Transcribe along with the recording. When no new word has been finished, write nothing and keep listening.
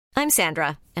I'm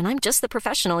Sandra, and I'm just the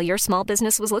professional your small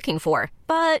business was looking for.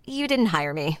 But you didn't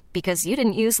hire me because you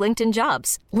didn't use LinkedIn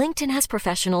Jobs. LinkedIn has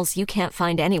professionals you can't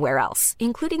find anywhere else,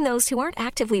 including those who aren't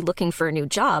actively looking for a new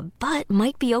job, but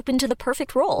might be open to the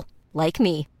perfect role, like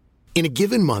me. In a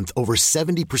given month, over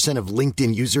 70% of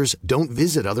LinkedIn users don't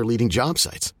visit other leading job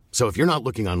sites. So if you're not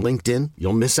looking on LinkedIn,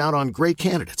 you'll miss out on great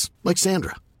candidates like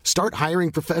Sandra. Start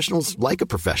hiring professionals like a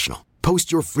professional.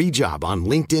 Post your free job on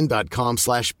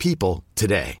linkedin.com/people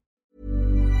today.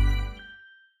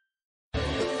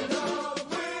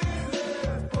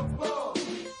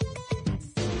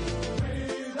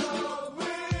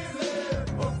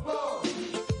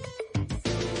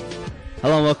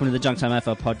 Hello and welcome to the Junk Time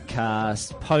AFL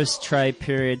podcast. Post-trade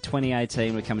period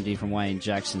 2018. We're coming to you from Wayne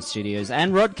Jackson Studios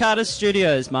and Rod Carter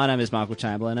Studios. My name is Michael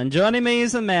Chamberlain, and joining me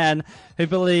is a man who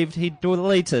believed he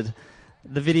deleted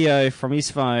the video from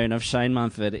his phone of Shane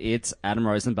Mumford. It's Adam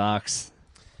Rosenbachs.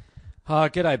 Oh,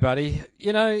 g'day, buddy.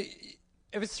 You know,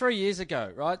 it was 3 years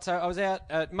ago, right? So I was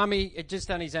out, Mummy had just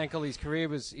done his ankle, he's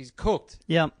cooked.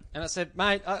 Yep. And I said,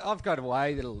 mate, I've got a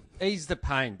way that'll ease the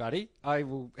pain, buddy. I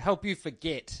will help you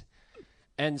forget.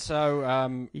 And so,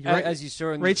 as you saw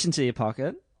reach into your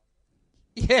pocket.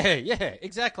 Yeah,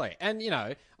 exactly. And, you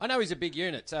know, I know he's a big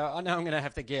unit, so I know I'm going to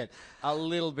have to get a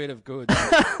little bit of goods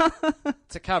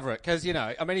to cover it. Because, you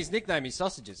know, I mean, his nickname is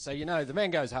Sausages, so, you know, the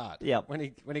man goes hard. Yep. When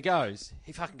he goes,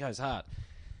 he fucking goes hard.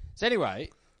 So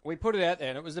anyway, we put it out there,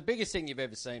 and it was the biggest thing you've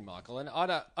ever seen, Michael. And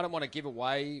I don't want to give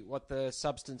away what the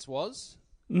substance was.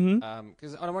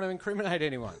 Because I don't want to incriminate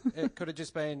anyone. It could have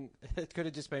just been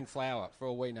flour, for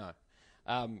all we know.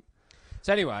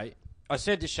 So anyway, I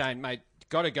said to Shane, mate,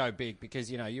 got to go big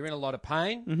because, you know, you're in a lot of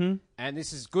pain and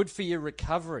this is good for your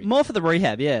recovery. More for the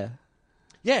rehab, yeah.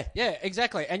 Yeah,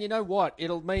 exactly. And you know what?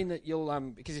 It'll mean that you'll,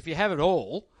 because if you have it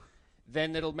all,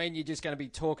 then it'll mean you're just going to be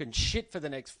talking shit for the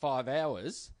next 5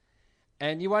 hours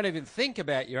and you won't even think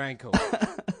about your ankle.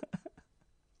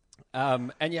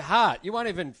 And your heart, you won't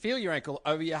even feel your ankle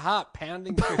over your heart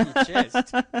pounding through your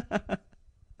chest.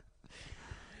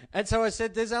 And so I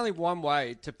said, there's only one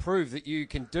way to prove that you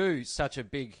can do such a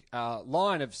big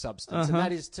line of substance, and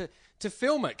that is to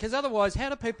film it. Because otherwise, how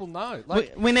do people know?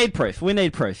 Like, we need proof. We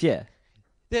need proof, yeah.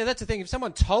 Yeah, that's the thing. If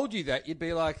someone told you that, you'd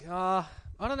be like, I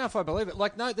don't know if I believe it.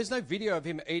 Like, no, there's no video of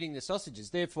him eating the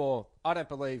sausages. Therefore, I don't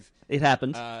believe it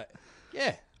happened.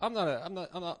 Yeah, I've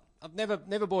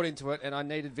never bought into it, and I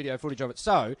needed video footage of it.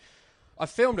 So I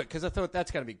filmed it because I thought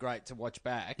that's going to be great to watch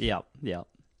back. Yep.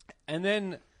 And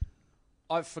then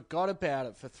I forgot about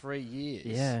it for 3 years.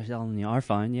 Yeah, on the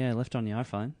iPhone. Yeah, left on the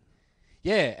iPhone.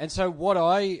 Yeah, and so what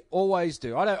I always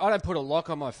do, I don't put a lock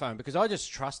on my phone because I just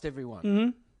trust everyone. Mm-hmm.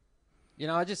 You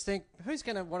know, I just think, who's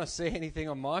going to want to see anything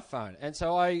on my phone? And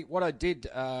so I was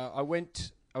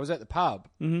at the pub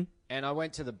and I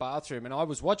went to the bathroom and I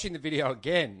was watching the video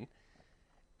again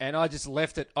and I just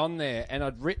left it on there and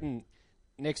I'd written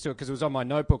next to it because it was on my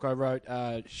notebook. I wrote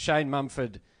Shane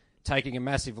Mumford taking a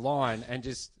massive line and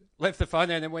just left the phone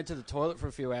there and then went to the toilet for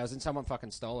a few hours and someone fucking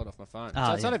stole it off my phone.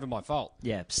 So it's not even my fault.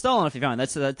 Yeah, stolen off your phone.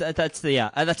 That's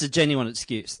a genuine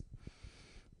excuse.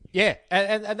 Yeah,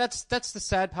 and that's the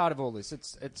sad part of all this.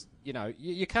 It's you know,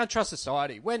 you can't trust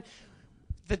society.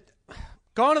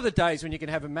 Gone are the days when you can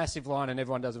have a massive line and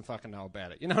everyone doesn't fucking know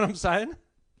about it. You know what I'm saying?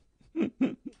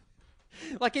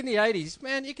 Like in the 80s,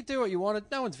 man, you could do what you wanted.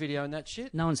 No one's videoing that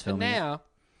shit. No one's filming it.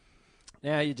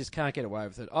 Now you just can't get away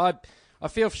with it. I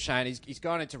feel for Shane. He's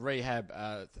gone into rehab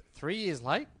 3 years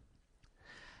late.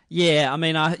 Yeah, I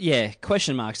mean,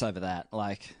 question marks over that.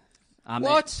 Like,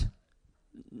 what?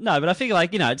 No, but I figure,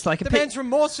 like, you know, it's like the man's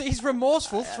remorseful. He's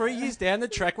remorseful 3 years down the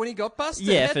track when he got busted.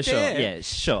 Yeah, for sure. Yeah,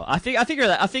 sure. I figure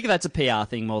that's a PR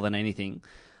thing more than anything.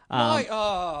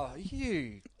 Michael,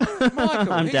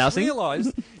 I'm doubting.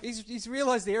 He's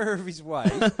realised the error of his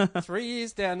ways 3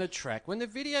 years down the track when the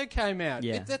video came out.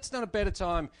 Yeah. That's not a better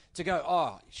time to go,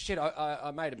 oh, shit,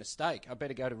 I made a mistake. I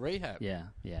better go to rehab. Yeah.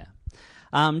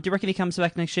 Do you reckon he comes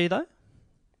back next year, though?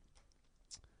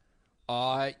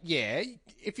 Yeah.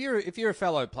 If you're a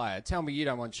fellow player, tell me you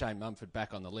don't want Shane Mumford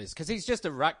back on the list because he's just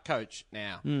a ruck coach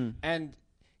now. And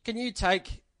can you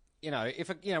take, you know,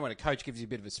 when a coach gives you a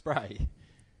bit of a spray,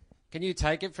 can you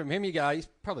take it from him? You go, he's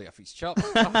probably off his chops.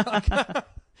 I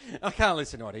can't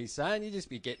listen to what he's saying. You just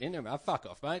be getting into him. Oh, fuck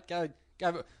off, mate. Go.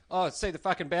 Oh, see the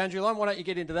fucking boundary line. Why don't you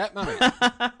get into that, mummy?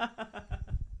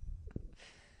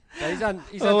 So he's done.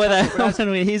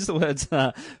 When he hears the words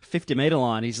 50-metre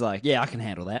line, he's like, yeah, I can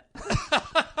handle that.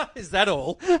 Is that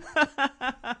all?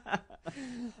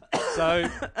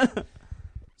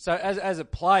 So as a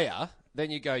player, then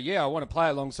you go, yeah, I want to play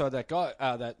alongside that guy,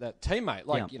 that teammate,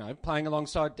 like, playing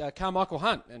alongside Carmichael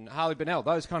Hunt and Harley Bennell.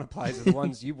 Those kind of players are the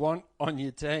ones you want on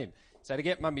your team. So to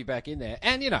get Mumby back in there,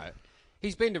 and,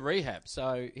 he's been to rehab,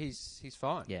 so he's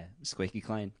fine. Yeah, squeaky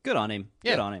clean. Good on him.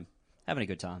 Yeah. Good on him. Having a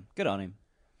good time. Good on him.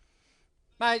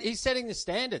 Mate, he's setting the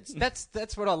standards.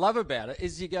 That's what I love about it,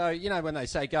 is you go, when they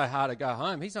say go hard or go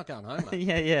home, he's not going home, mate.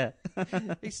 Yeah.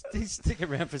 He's sticking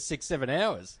around for 6-7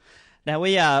 hours. Now,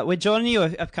 we're joining you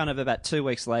kind of about 2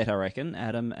 weeks late, I reckon,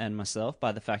 Adam and myself,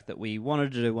 by the fact that we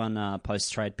wanted to do one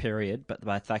post-trade period, but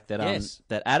by the fact that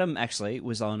that Adam actually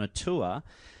was on a tour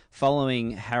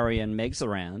following Harry and Megs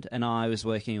around, and I was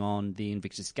working on the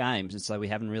Invictus Games, and so we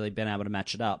haven't really been able to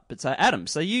match it up. But so, Adam,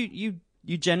 so you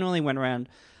generally went around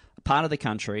a part of the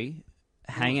country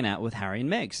hanging out with Harry and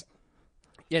Megs.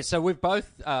 Yeah, so we've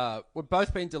both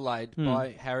been delayed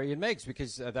by Harry and Megs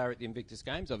because they're at the Invictus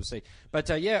Games, obviously. But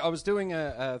I was doing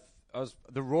I was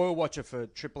the Royal Watcher for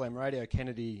Triple M Radio,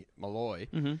 Kennedy Malloy.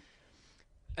 Mm-hmm.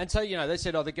 And so, they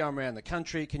said, they're going around the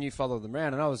country. Can you follow them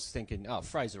around? And I was thinking,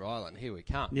 Fraser Island, here we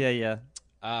come. Yeah.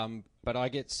 But I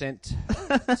get sent to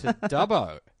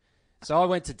Dubbo. So I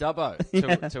went to Dubbo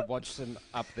to watch them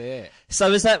up there.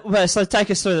 So so take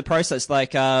us through the process,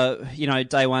 like,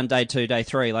 day 1, day 2, day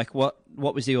 3. Like, what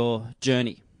was your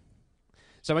journey?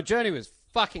 So my journey was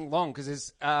fucking long because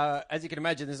there's, as you can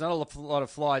imagine, there's not a lot of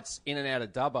flights in and out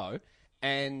of Dubbo,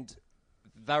 and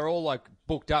they're all like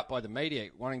booked up by the media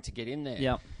wanting to get in there.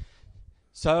 Yeah.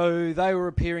 So they were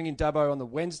appearing in Dubbo on the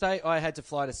Wednesday. I had to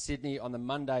fly to Sydney on the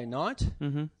Monday night,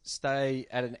 stay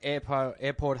at an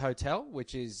airport hotel,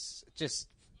 which is just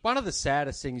one of the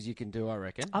saddest things you can do, I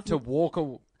reckon. To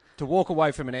walk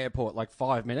away from an airport like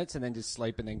 5 minutes and then just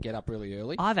sleep and then get up really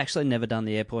early. I've actually never done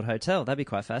the airport hotel. That'd be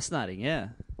quite fascinating, yeah.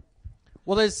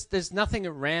 Well, there's nothing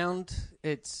around.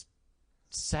 It's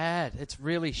sad. It's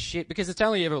really shit because it's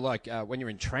only ever like when you're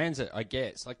in transit, I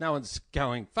guess. Like no one's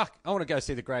going, fuck, I want to go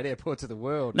see the great airports of the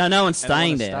world. No one's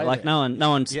staying there. Like there.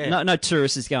 no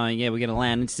tourist is going, we're going to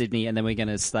land in Sydney and then we're going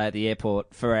to stay at the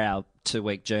airport for our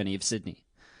 2-week journey of Sydney.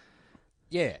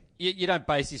 Yeah. You don't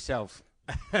base yourself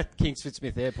at Kingsford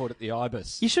Smith Airport at the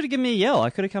Ibis. You should have given me a yell. I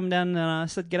could have come down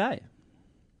and said g'day.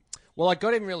 Well, I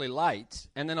got in really late,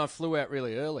 and then I flew out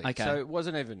really early. Okay. So it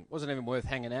wasn't even worth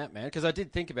hanging out, man. Because I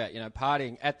did think about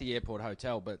partying at the airport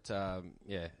hotel, but there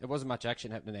wasn't much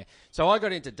action happening there. So I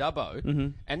got into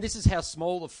Dubbo, and this is how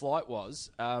small the flight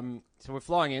was. So we're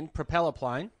flying in propeller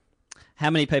plane. How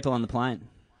many people on the plane?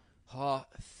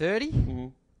 30. Mm-hmm.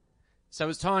 So it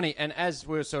was tiny, and as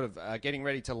we were sort of getting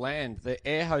ready to land, the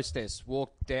air hostess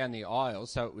walked down the aisle.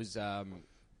 So it was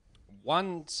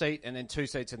one seat and then 2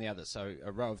 seats in the other, so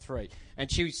a row of 3. And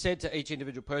she said to each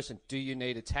individual person, do you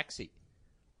need a taxi?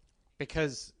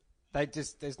 Because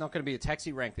there's not going to be a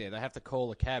taxi rank there. They have to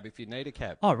call a cab if you need a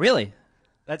cab. Oh, really?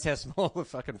 That's how small the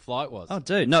fucking flight was. Oh,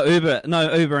 dude. No Uber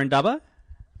in Dubbo?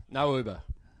 No Uber.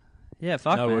 Yeah,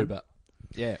 fuck, no man. Uber.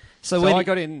 Yeah. So I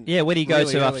got in. Yeah, where do you go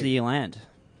really to early. after you land?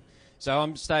 So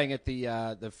I'm staying at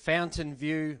the Fountain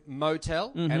View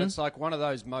Motel, and it's like one of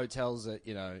those motels that,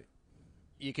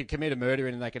 you could commit a murder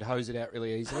in and they could hose it out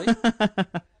really easily.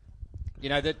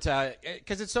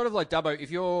 Because it's sort of like Dubbo.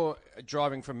 If you're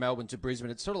driving from Melbourne to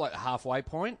Brisbane, it's sort of like a halfway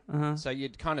point. So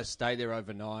you'd kind of stay there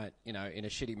overnight, in a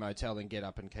shitty motel and get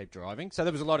up and keep driving. So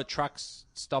there was a lot of trucks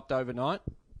stopped overnight.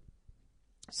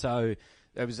 So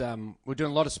there was we're doing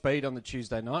a lot of speed on the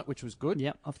Tuesday night, which was good.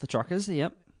 Yep, off the truckers,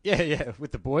 yep. Yeah,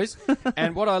 with the boys.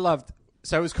 And what I loved...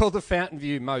 So it was called the Fountain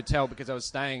View Motel because I was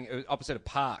staying opposite a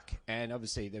park, and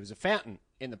obviously there was a fountain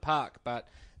in the park, but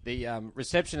the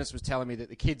receptionist was telling me that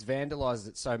the kids vandalised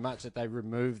it so much that they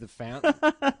removed the fountain.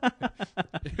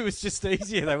 It was just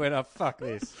easier. They went, fuck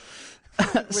this.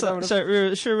 So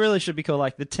it really should be called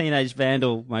like the Teenage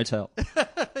Vandal Motel.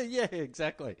 Yeah,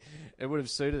 exactly. It would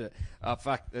have suited it. Oh,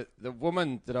 fuck. The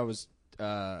woman that I was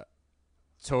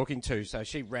talking to, so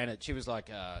she ran it. She was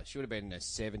like, she would have been in her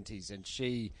 70s, and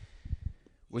she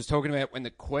was talking about when the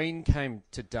Queen came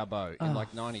to Dubbo in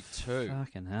 92.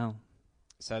 Fucking hell.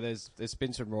 So there's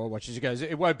been some Royal Watches. She goes,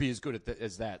 it won't be as good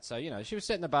as that. So, she was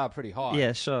setting the bar pretty high.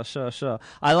 Yeah, sure.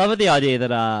 I love the idea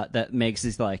that Megs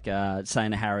is like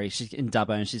saying to Harry, she's in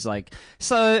Dubbo, and she's like,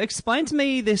 so explain to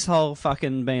me this whole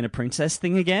fucking being a princess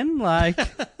thing again. Like,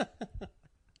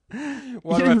 you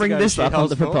didn't bring this up on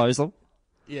the proposal.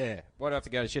 Yeah, why do I have to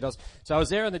go to shithouse? So I was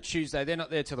there on the Tuesday. They're not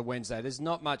there till the Wednesday. There's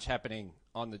not much happening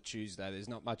on the Tuesday. There's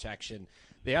not much action.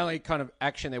 The only kind of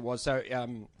action there was, so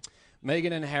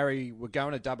Megan and Harry were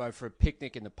going to Dubbo for a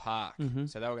picnic in the park.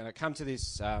 So they were going to come to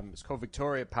this, it's called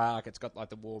Victoria Park. It's got like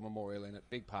the War Memorial in it,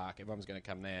 big park. Everyone was going to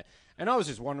come there. And I was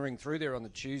just wandering through there on the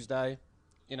Tuesday,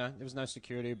 there was no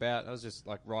security about. I was just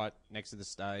like right next to the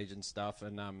stage and stuff.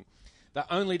 And the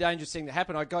only dangerous thing that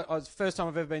happened, I was the first time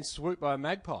I've ever been swooped by a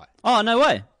magpie. Oh, no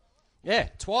way. Yeah,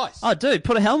 twice. Oh, dude,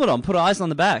 put a helmet on. Put eyes on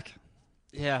the back.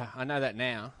 Yeah, I know that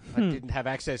now. I didn't have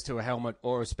access to a helmet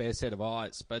or a spare set of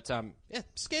eyes. But,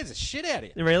 scares the shit out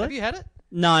of you. Really? Have you had it?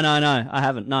 No, I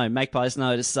haven't. No, magpies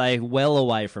know to stay well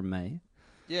away from me.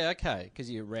 Yeah, okay,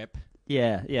 because you're a rep.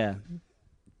 Yeah.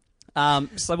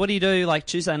 So what do you do, like,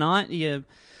 Tuesday night? Are you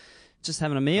just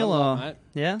having a meal? Or Mate.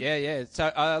 Yeah? Yeah.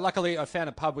 So, luckily, I found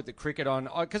a pub with the cricket on,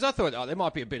 because I thought, there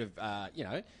might be a bit of,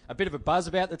 a bit of a buzz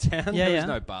about the town. Yeah, There was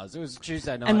no buzz. It was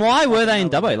Tuesday night. And why were they in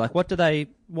Dubbo? Like, what do they...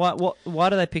 Why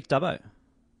do they pick Dubbo?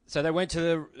 So they went to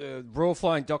the Royal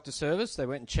Flying Doctor Service. They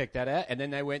went and checked that out, and then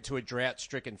they went to a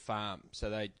drought-stricken farm. So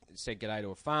they said g'day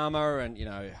to a farmer, and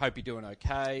hope you're doing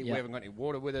okay. Yep. We haven't got any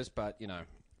water with us, but we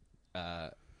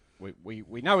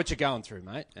know what you're going through,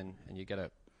 mate, and you got to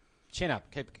chin up,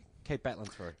 keep battling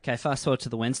through. Okay, fast forward to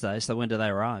the Wednesday. So when do they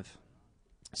arrive?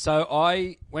 So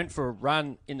I went for a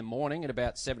run in the morning at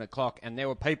about 7 o'clock, and there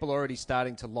were people already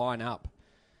starting to line up.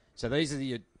 So these are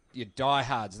your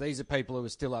diehards. These are people who are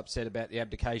still upset about the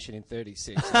abdication in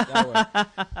 36.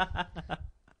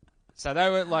 So they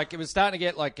were like, it was starting to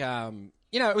get like,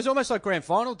 it was almost like grand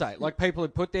final day. Like people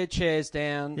had put their chairs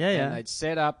down and they'd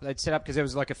set up because there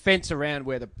was like a fence around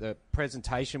where the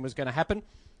presentation was going to happen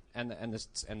and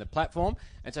the platform.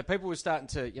 And so people were starting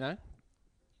to,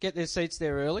 get their seats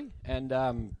there early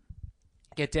and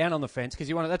get down on the fence because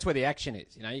that's where the action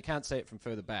is. You can't see it from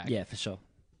further back. Yeah, for sure.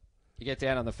 You get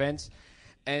down on the fence.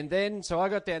 And then, so I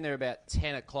got down there about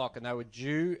 10 o'clock, and they were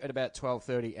due at about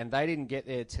 12:30, and they didn't get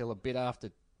there till a bit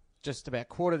after, just about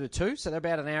 1:45, so they're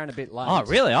about an hour and a bit late. Oh,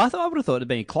 really? I would have thought it'd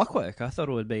been clockwork. I thought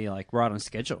it would be, like, right on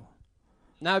schedule.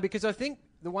 No, because I think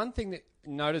the one thing that I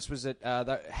noticed was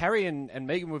that Harry and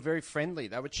Megan were very friendly.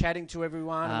 They were chatting to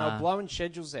everyone, and they were blowing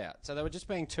schedules out, so they were just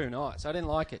being too nice. I didn't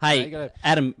like it. Hey,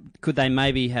 Adam, could they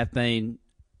maybe have been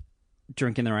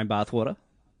drinking their own bathwater?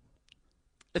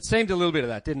 It seemed a little bit of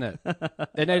that, didn't it?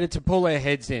 They needed to pull their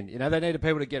heads in. They needed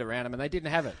people to get around them, and they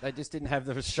didn't have it. They just didn't have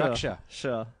the structure.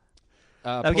 Sure.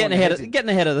 They were getting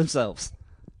ahead of themselves.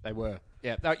 They were.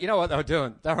 Yeah. You know what they were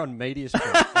doing? They were on Media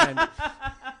Street. And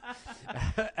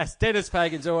as Dennis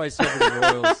Pagan's always said with the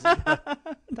Royals.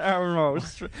 They're on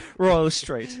Royal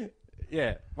Street.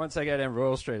 Yeah. Once they go down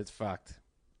Royal Street, it's fucked.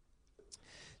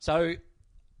 So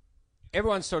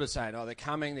everyone's sort of saying, they're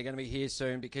coming, they're going to be here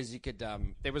soon, because you could,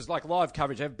 there was like live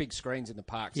coverage. They have big screens in the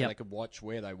park so they could watch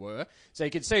where they were. So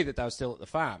you could see that they were still at the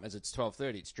farm. As it's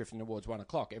 12:30, it's drifting towards 1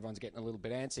 o'clock. Everyone's getting a little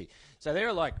bit antsy. So there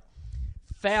are like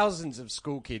thousands of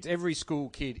school kids. Every school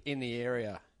kid in the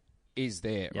area is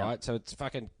there, right? So it's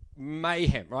fucking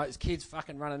mayhem, right? There's kids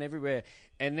fucking running everywhere.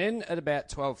 And then at about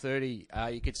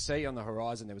 12:30, you could see on the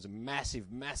horizon there was a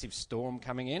massive, massive storm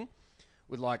coming in,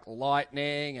 with like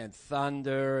lightning and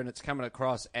thunder, and it's coming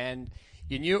across, and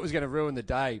you knew it was going to ruin the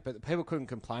day, but the people couldn't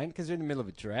complain because they're in the middle of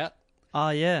a drought. Oh,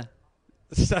 yeah.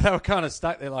 So they were kind of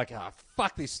stuck there like,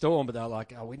 fuck this storm, but they were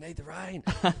like, we need the rain.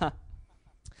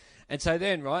 And so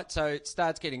then, right, so it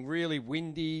starts getting really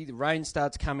windy, the rain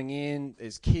starts coming in,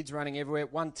 there's kids running everywhere.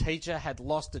 One teacher had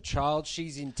lost a child,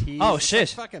 she's in tears. Oh, it's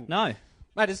shit. like fucking, no.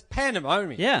 Mate, it's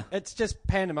pandemonium. Yeah. It's just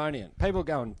pandemonium. People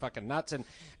going fucking nuts. And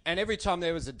every time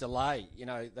there was a delay,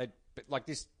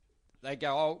 they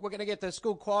go, we're going to get the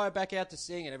school choir back out to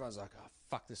sing. And everyone's like,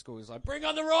 fuck the school. It's like, bring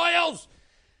on the Royals.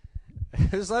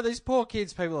 It's like these poor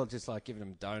kids, people are just like giving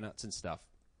them donuts and stuff.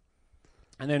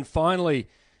 And then finally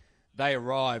they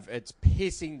arrive. It's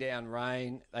pissing down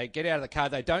rain. They get out of the car.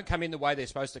 They don't come in the way they're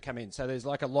supposed to come in. So there's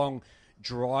like a long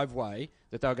driveway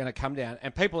that they were going to come down,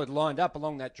 and people had lined up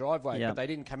along that driveway, but they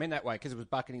didn't come in that way because it was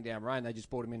bucketing down rain. They just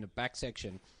brought them in the back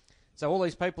section. So all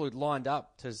these people who'd lined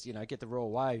up to, get the Royal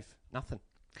Wave, nothing.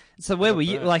 So where were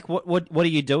you? Like, what are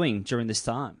you doing during this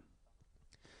time?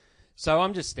 So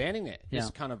I'm just standing there,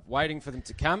 just kind of waiting for them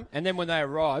to come. And then when they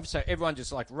arrive, so everyone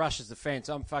just like rushes the fence.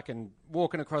 I'm fucking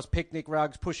walking across picnic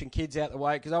rugs, pushing kids out the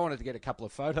way because I wanted to get a couple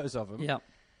of photos of them. Yeah.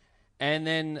 And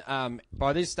then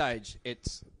by this stage,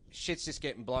 shit's just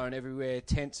getting blown everywhere.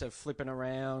 Tents are flipping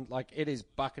around. Like, it is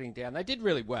bucketing down. They did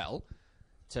really well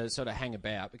to sort of hang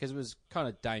about because it was kind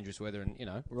of dangerous weather, and,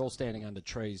 we're all standing under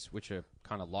trees, which are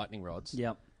kind of lightning rods.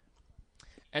 Yep.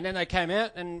 And then they came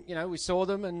out and, we saw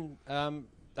them, and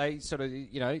they sort of,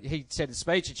 he said a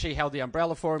speech and she held the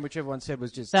umbrella for him, which everyone said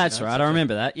was just... That's right. I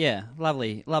remember that. Yeah.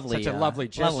 Lovely. Such a lovely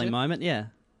gesture. Lovely moment, yeah.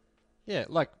 Yeah,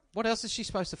 like, what else is she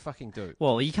supposed to fucking do?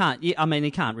 Well, you can't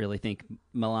really think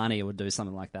Melania would do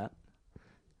something like that.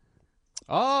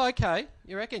 Oh, okay.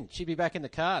 You reckon she'd be back in the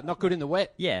car? Not good in the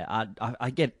wet. Yeah, I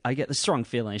get the strong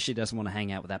feeling she doesn't want to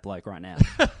hang out with that bloke right now.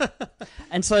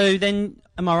 And so then,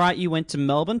 am I right? You went to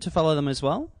Melbourne to follow them as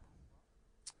well?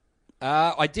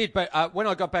 I did, but when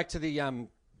I got back to the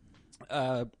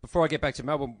before I get back to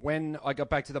Melbourne, when I got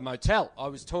back to the motel, I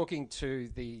was talking to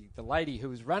the lady who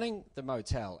was running the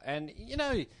motel, and you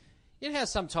know how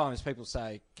sometimes people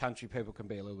say country people can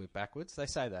be a little bit backwards. They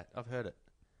say that. I've heard it.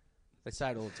 They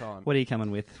say it all the time. What are you coming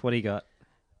with? What do you got?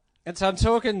 And so I'm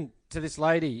talking to this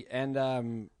lady,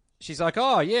 and she's like,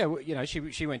 "Oh yeah,"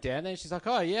 she went down there. And she's like,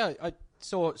 "Oh yeah, I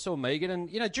saw Megan,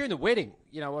 and during the wedding,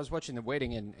 I was watching the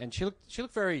wedding, and she looked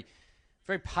very,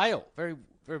 very pale, very,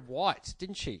 very white,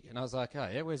 didn't she?" And I was like, "Oh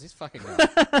yeah, where's this fucking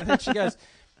guy?" And then she goes,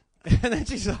 and then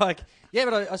she's like, "Yeah,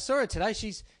 but I saw her today.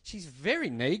 She's very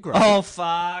Negro." Oh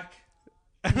fuck!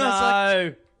 And No. I was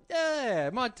like, "Yeah,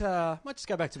 might just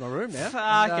go back to my room now.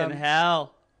 Fucking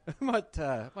hell! Might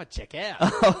check out.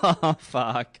 Oh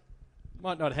fuck!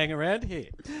 Might not hang around here."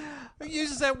 Who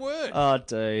uses that word? Oh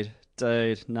dude,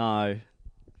 no!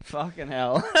 Fucking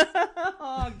hell!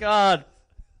 Oh god!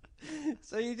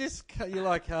 So you're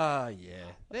like, oh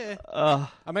yeah.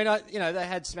 I mean, they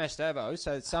had smashed Avo,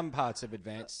 so some parts have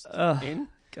advanced in,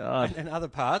 God. and other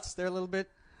parts they're a little bit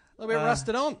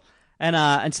rusted on.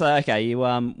 And so okay, you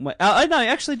no,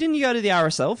 actually, didn't you go to the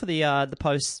RSL for the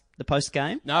post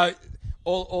game? No,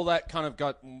 all that kind of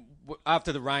got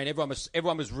after the rain.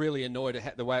 Everyone was really annoyed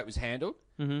at the way it was handled.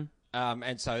 Mm-hmm.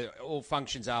 And so all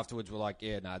functions afterwards were like,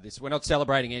 yeah, no, we're not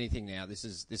celebrating anything now. This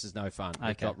is no fun.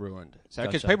 It got ruined. So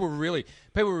because people were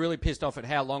really pissed off at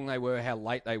how long they were, how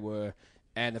late they were,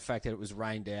 and the fact that it was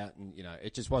rained out, and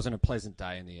it just wasn't a pleasant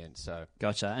day in the end. So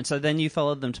Gotcha. And so then you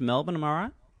followed them to Melbourne, am I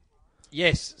right?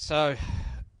 yes. So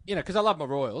because I love my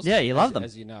Royals. Yeah, you love them,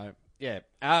 as you know. Yeah.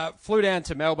 Flew down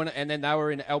to Melbourne, and then they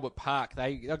were in Albert Park.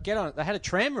 They had a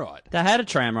tram ride. They had a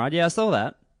tram ride. Yeah, I saw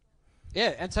that.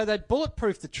 Yeah, and so they'd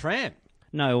bulletproofed the tram.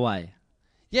 No way.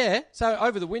 Yeah, so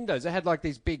over the windows they had like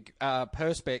these big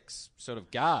perspex sort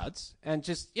of guards, and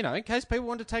just in case people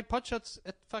wanted to take pot shots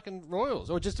at fucking Royals,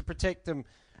 or just to protect them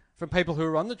from people who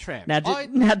were on the tram. Now,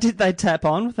 did they tap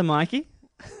on with the Mikey?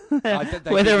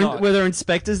 Were there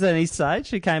inspectors at each stage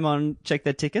who came on and checked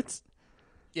their tickets?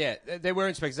 Yeah, there were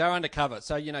inspectors. They were undercover,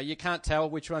 so you can't tell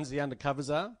which ones the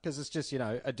undercovers are because it's just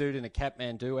a dude in a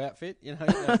Kathmandu outfit. You're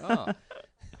like, oh.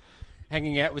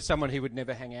 Hanging out with someone he would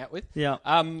never hang out with. Yeah.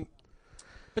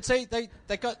 But see, they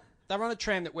were on a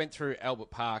tram that went through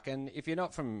Albert Park, and if you're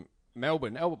not from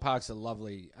Melbourne, Albert Park's a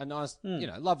nice,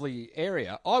 lovely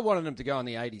area. I wanted them to go on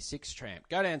the 86 tram,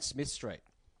 go down Smith Street.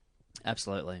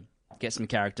 Absolutely. Get some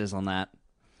characters on that.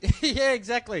 Yeah,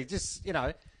 exactly. Just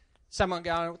someone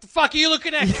going, "What the fuck are you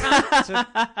looking at,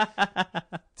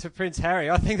 cunt?" to Prince Harry.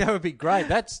 I think that would be great.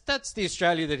 That's the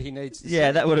Australia that he needs to see.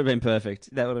 Yeah, that would have been perfect.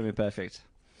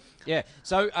 Yeah,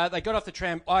 so they got off the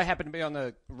tram. I happened to be on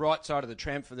the right side of the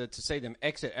tram to see them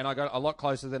exit, and I got a lot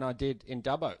closer than I did in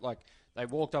Dubbo. Like, they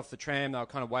walked off the tram, they were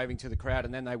kind of waving to the crowd,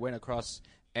 and then they went across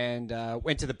and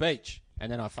went to the beach,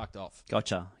 and then I fucked off.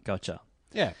 Gotcha.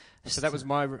 Yeah, so that was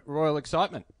my royal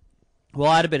excitement. Well,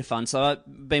 I had a bit of fun. So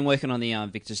I've been working on the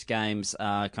Victor's Games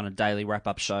kind of daily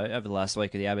wrap-up show over the last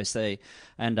week of the ABC,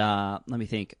 and let me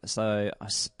think. So I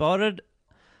spotted...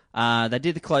 they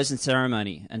did the closing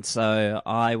ceremony, and so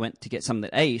I went to get something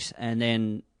to eat, and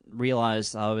then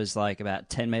realised I was like about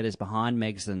 10 metres behind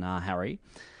Megs and Harry,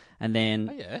 and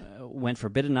then went for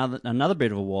another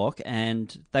bit of a walk,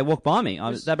 and they walked by me.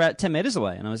 They're about 10 metres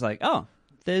away, and I was like, oh,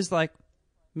 there's like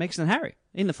Megs and Harry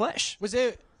in the flesh. Was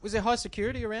there high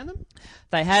security around them?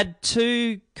 They had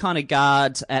two kind of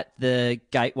guards at the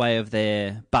gateway of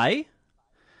their bay.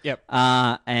 Yep.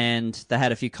 And they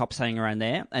had a few cops hanging around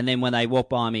there. And then when they walked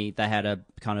by me, they had a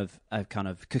kind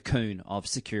of cocoon of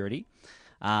security.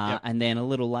 Yep. And then a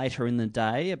little later in the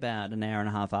day, about an hour and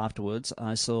a half afterwards,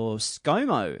 I saw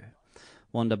ScoMo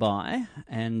wander by,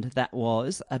 and that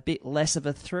was a bit less of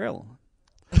a thrill.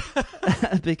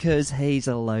 Because he's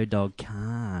a low dog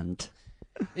cunt.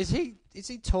 Is he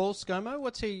tall, ScoMo?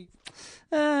 What's he?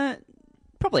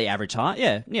 Probably average height,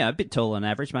 yeah, a bit taller than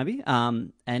average maybe.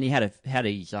 And he had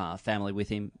his family with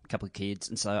him, a couple of kids,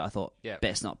 and so I thought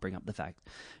best not bring up the fact.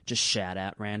 Just shout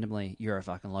out randomly, "You're a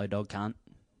fucking low dog cunt,"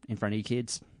 in front of your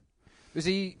kids. Was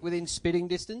he within spitting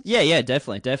distance? Yeah,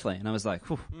 definitely. And I was like,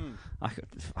 I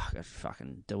could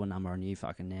fucking do a number on you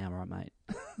fucking now, right,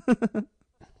 mate?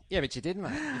 Yeah, but you didn't,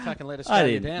 mate. You fucking let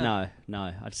Australia down. No.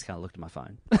 I just kind of looked at my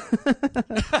phone.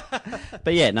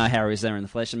 But yeah, no, Harry was there in the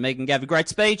flesh, and Megan gave a great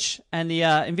speech. And the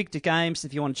Invicta Games,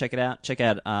 if you want to check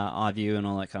out iView and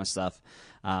all that kind of stuff,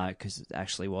 because it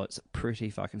actually was pretty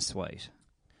fucking sweet.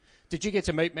 Did you get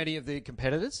to meet many of the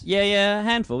competitors? Yeah, a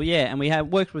handful, yeah. And we have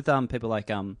worked with people like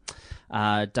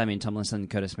Damian Tomlinson,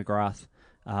 Curtis McGrath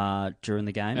during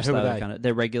the games. Who are they?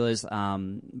 They're regulars.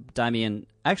 Damian's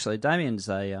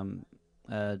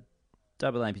a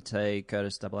double amputee,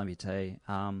 Curtis double amputee.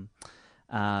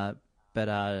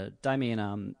 But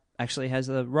Damian actually has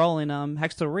a role in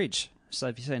Hacksaw Ridge. So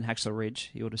if you've seen Hacksaw Ridge,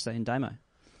 you would have seen Damo.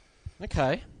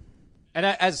 Okay. And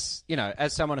as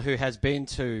someone who has been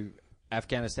to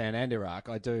Afghanistan and Iraq,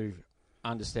 I do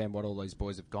understand what all these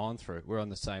boys have gone through. We're on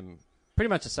pretty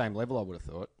much the same level, I would have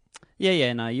thought.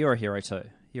 Yeah, no, you're a hero too.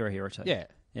 Yeah.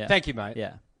 Yeah. Thank you, mate.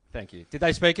 Yeah. Thank you. Did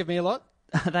they speak of me a lot?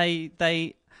 They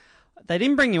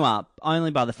didn't bring you up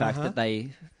only by the fact that they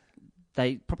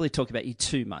probably talk about you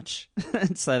too much.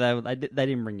 So they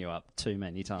didn't bring you up too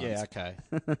many times. Yeah, okay.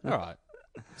 All right.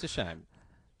 It's a shame.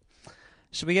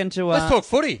 Should we get into... let's talk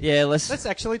footy. Yeah, let's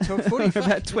actually talk footy. We're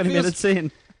about 20 minutes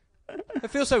in. It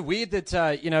feels so weird that,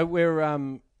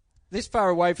 we're this far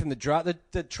away from the draft.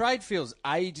 The trade feels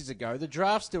ages ago. The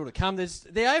draft's still to come. The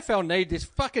AFL need this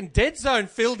fucking dead zone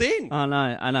filled in.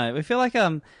 I know. We feel like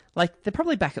they're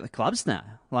probably back at the clubs now.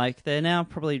 Like, they're now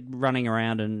probably running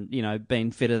around and,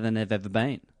 being fitter than they've ever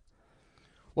been.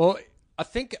 Well, I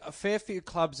think a fair few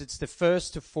clubs, it's the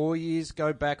first to 4 years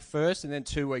go back first, and then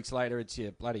 2 weeks later it's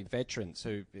your bloody veterans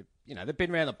who, they've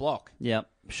been around the block. Yep,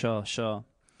 sure.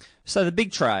 So the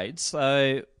big trades.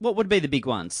 So what would be the big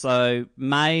ones? So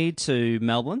May to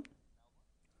Melbourne.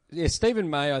 Yeah, Stephen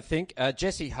May, I think.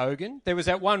 Jesse Hogan. There was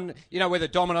that one, where the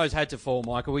dominoes had to fall,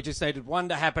 Michael. We just needed one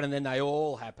to happen, and then they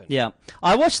all happened. Yeah.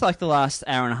 I watched the last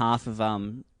hour and a half of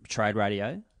Trade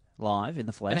Radio live in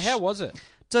the flesh. And how was it?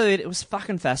 Dude, it was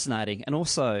fucking fascinating. And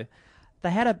also, they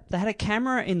had a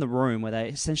camera in the room where they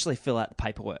essentially fill out the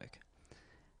paperwork.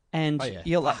 And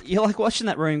you're like watching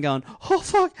that room going, oh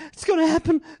fuck, it's gonna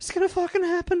happen, it's gonna fucking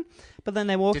happen. But then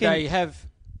they walk in.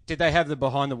 Did they have the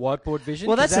behind the whiteboard vision?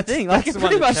 Well, that's the thing. It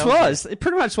pretty much was. It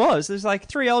pretty much was. There's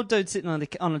 3 old dudes sitting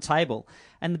on a table,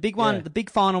 and the big one, the big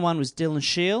final one, was Dylan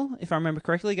Shield, if I remember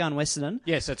correctly, going Western.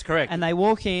 Yes, that's correct. And they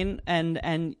walk in,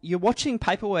 and you're watching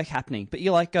paperwork happening, but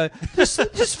you this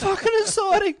is fucking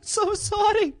exciting, so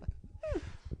exciting.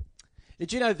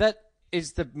 Did you know that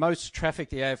is the most traffic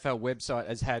the AFL website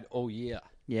has had all year?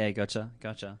 Yeah, gotcha.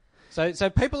 So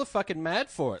people are fucking mad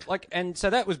for it. And so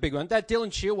that was a big one. That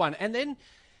Dylan Shield one, and then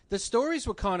the stories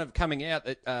were kind of coming out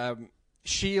that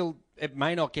Shield, it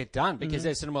may not get done because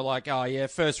they're sort of like, oh yeah,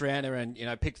 first rounder and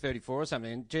pick 34 or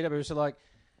something. And GWS are like,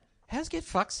 how's Get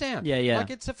Fucked sound? Yeah.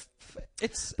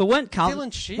 But weren't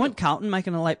Dylan Shield. Carlton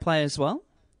making a late play as well?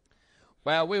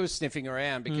 Well, we were sniffing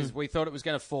around because we thought it was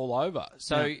going to fall over.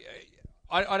 So. Yeah.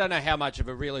 I don't know how much of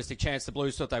a realistic chance the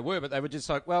Blues thought they were, but they were just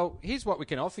like, well, here's what we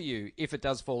can offer you if it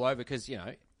does fall over, because,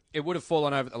 it would have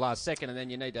fallen over at the last second, and then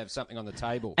you need to have something on the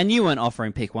table. And you weren't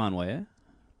offering pick one, were you?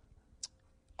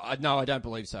 No, I don't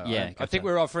believe so. Yeah, I think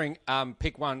we're offering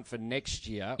pick one for next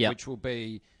year, which will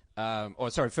be,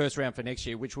 first round for next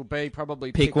year, which will be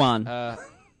probably pick one.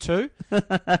 2? No,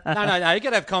 you got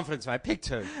to have confidence, mate. Pick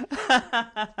 2.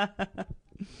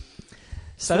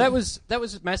 So that was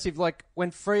massive. Like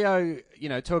when Freo,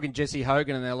 talking Jesse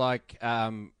Hogan, and they're like,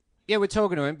 we're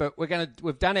talking to him, but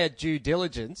we've done our due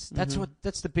diligence. That's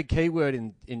the big key word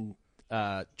in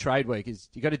trade week is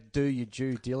you got to do your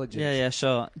due diligence. Yeah,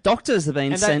 sure. Doctors have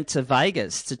been sent to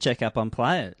Vegas to check up on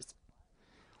players.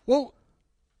 Well,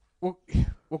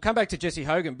 we'll come back to Jesse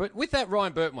Hogan, but with that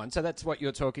Ryan Burton one, so that's what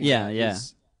you're talking about. Yeah.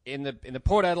 Is in the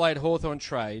Port Adelaide Hawthorn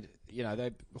trade,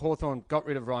 Hawthorn got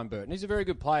rid of Ryan Burton. He's a very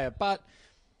good player, but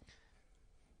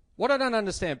what I don't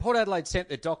understand, Port Adelaide sent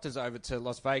their doctors over to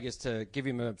Las Vegas to give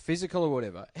him a physical or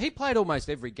whatever. He played almost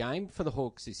every game for the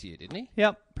Hawks this year, didn't he?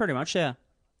 Yep, pretty much, yeah.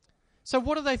 So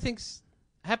what do they think's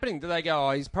happening? Do they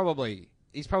go, he's probably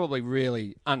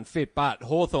really unfit, but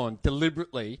Hawthorn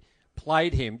deliberately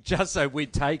played him just so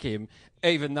we'd take him,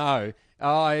 even though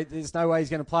there's no way he's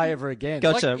going to play ever again.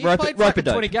 Gotcha. He's played fucking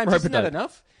 20 games. Rope-a-dope. Isn't that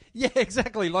enough? Yeah,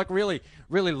 exactly. Like really,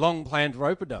 really long planned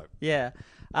rope-a-dope. Yeah.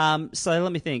 So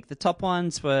let me think. The top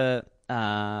ones were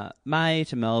May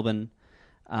to Melbourne,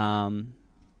 Wingard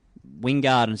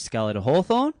and Scully to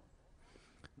Hawthorn.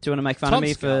 Do you want to make fun of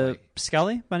me for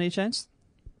Scully, by any chance?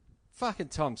 Fucking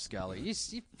Tom Scully.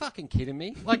 You fucking kidding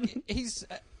me? Like, he's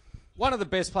one of the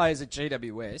best players at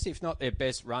GWS, if not their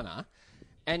best runner.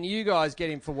 And you guys get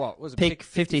him for what? Was it pick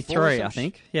 53, I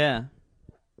think. Yeah.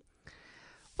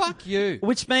 Fuck you.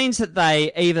 Which means that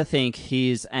they either think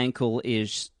his ankle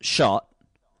is shot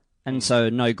and so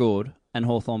no good, and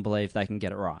Hawthorn believe they can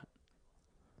get it right.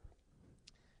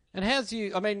 And how's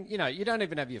you... I mean, you don't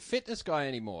even have your fitness guy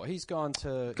anymore. He's gone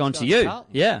to... Gone to you,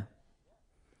 Carlton. yeah.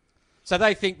 So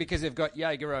they think because they've got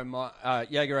Jaeger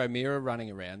O'Meara running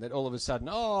around that all of a sudden,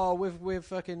 we've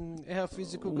fucking our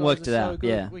physical guys worked are it so out.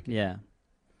 good. Yeah.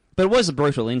 But it was a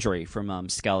brutal injury from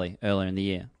Scully earlier in the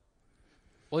year.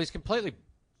 Well, he's completely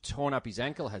torn up his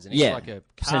ankle, hasn't he? Yeah, Like a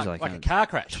essentially car, like a car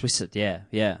crash. Twisted.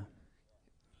 Yeah.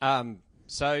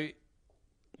 So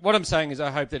what I'm saying is I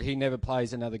hope that he never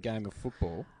plays another game of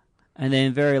football. And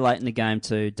then very late in the game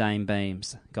too, Dane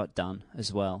Beams got done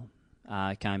as well.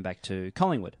 Came back to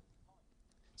Collingwood.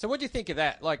 So what do you think of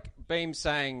that? Like Beam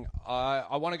saying,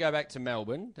 I want to go back to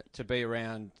Melbourne to be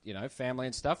around, family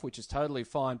and stuff, which is totally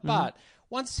fine. Mm-hmm. But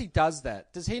once he does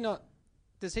that, does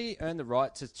he earn the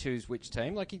right to choose which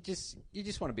team? Like you just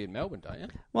want to be in Melbourne, don't you?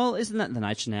 Well, isn't that the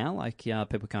nature now? Like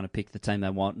people kind of pick the team they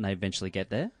want and they eventually get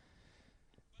there.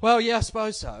 Well, yeah, I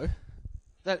suppose so.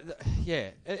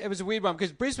 It was a weird one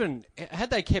because Brisbane, had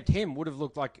they kept him, would have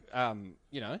looked like, a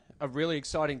really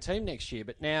exciting team next year.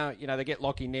 But now, they get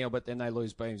Lachie Neale, but then they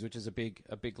lose Beams, which is a big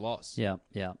loss. Yeah.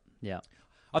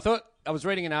 I thought I was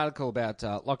reading an article about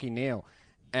Lachie Neale,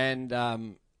 and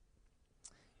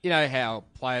you know how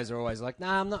players are always like,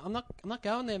 "Nah, I'm not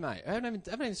going there, mate. I haven't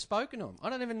even spoken to him.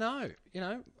 I don't even know.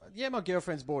 Yeah, my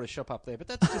girlfriend's bought a shop up there, but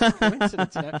that's just a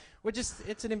coincidence.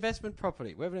 It's an investment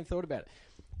property. We haven't even thought about it."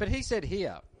 But he said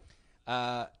here,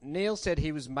 Neale said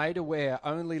he was made aware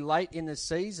only late in the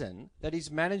season that his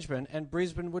management and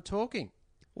Brisbane were talking.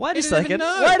 Wait a second.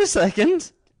 I'll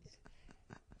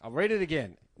read it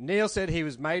again. Neale said he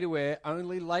was made aware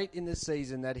only late in the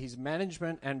season that his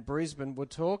management and Brisbane were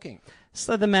talking.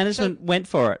 So the management went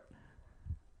for it.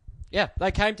 Yeah,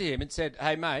 they came to him and said,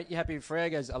 "Hey, mate, you happy with Freo?" He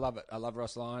goes, "I love it. I love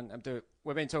Ross Lyon.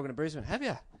 We've been talking to Brisbane. Have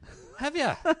you?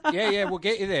 Yeah, we'll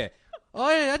get you there."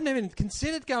 I hadn't even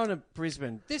considered going to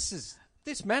Brisbane.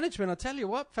 This management, I tell you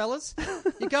what, fellas,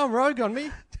 you're going rogue on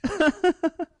me.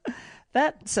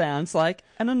 That sounds like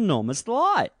an enormous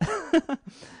lie.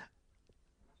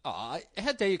 How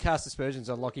dare you cast aspersions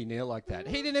on Lachie Neale like that?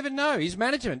 He didn't even know. His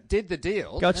management did the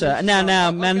deal. Gotcha.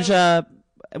 Now, manager,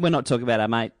 we're not talking about our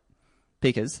mate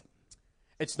Pickers.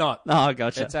 It's not. Oh,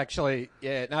 gotcha. It's actually,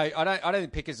 no, I don't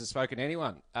think Pickers has spoken to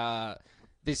anyone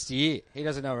this year. He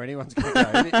doesn't know where anyone's going to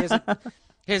go.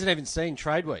 He hasn't even seen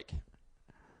Trade Week.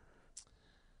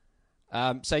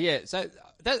 I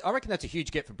reckon that's a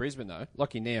huge get for Brisbane, though,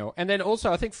 Lachie Neale. And then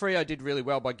also, I think Freo did really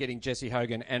well by getting Jesse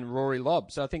Hogan and Rory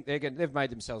Lobb. So I think they've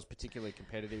made themselves particularly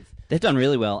competitive. They've done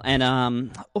really well.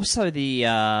 And also the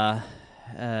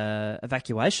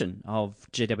evacuation of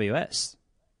GWS.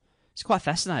 It's quite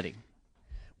fascinating.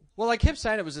 Well, they kept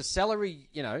saying it was a salary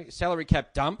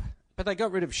cap dump, but they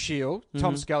got rid of Shield. Mm-hmm.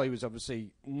 Tom Scully was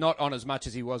obviously not on as much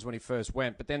as he was when he first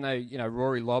went, but then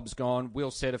Rory Lobb's gone,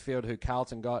 Will Setterfield, who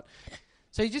Carlton got.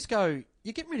 So you just go,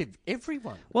 you get rid of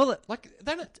everyone. Well,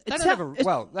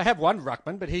 they have one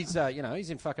ruckman, but he's he's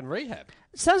in fucking rehab.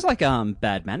 It sounds like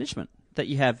bad management that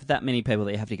you have that many people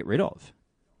that you have to get rid of.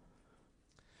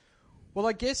 Well,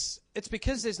 I guess it's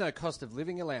because there's no cost of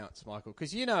living allowance, Michael.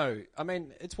 Because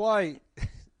it's why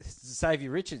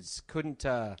Xavier Richards couldn't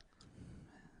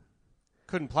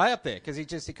play up there because he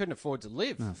couldn't afford to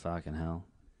live. Oh, fucking hell!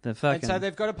 And so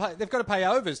they've got to pay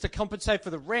overs to compensate for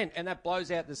the rent, and that blows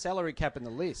out the salary cap in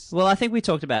the list. Well, I think we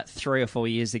talked about 3 or 4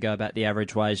 years ago about the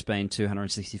average wage being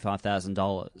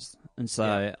 $265,000, and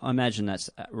so I imagine that's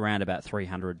around about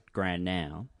 $300,000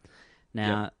 now.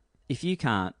 Now, if you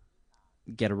can't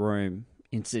get a room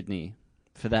in Sydney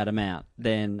for that amount,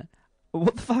 then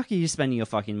what the fuck are you spending your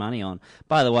fucking money on?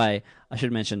 By the way, I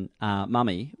should mention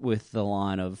Mummy with the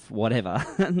line of whatever,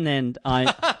 and then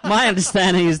my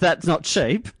understanding is that's not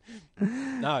cheap.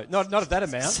 No, not at that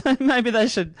amount. So maybe they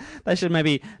should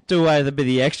maybe do away with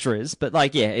the extras. But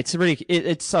it's really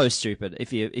it's so stupid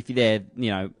if you're there,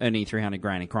 earning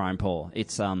 $300,000 and crying poor.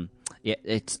 It's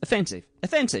it's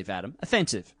offensive, Adam,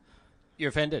 offensive. You're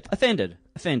offended.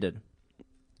 Offended.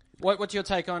 What's your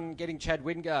take on getting Chad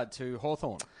Wingard to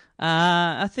Hawthorn?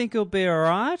 I think it'll be all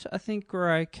right. I think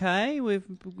we're okay. We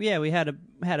had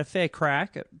a fair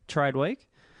crack at Trade Week.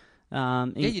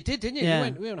 You did, didn't you? Yeah.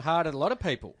 You went hard at a lot of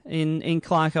people. In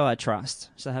Clarko, I trust.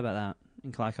 So how about that?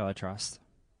 In Clarko, I trust.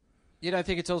 You don't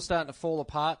think it's all starting to fall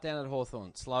apart down at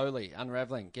Hawthorn, slowly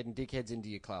unravelling, getting dickheads into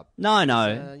your club? No.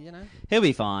 He'll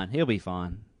be fine.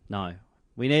 No,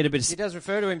 we need a bit of... He does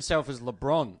refer to himself as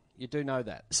LeBron. You do know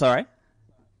that. Sorry?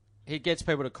 He gets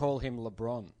people to call him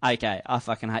LeBron. Okay, I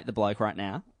fucking hate the bloke right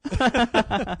now.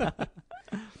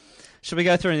 Should we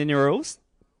go through the new rules?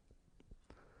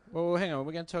 Well, hang on.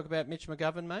 We're going to talk about Mitch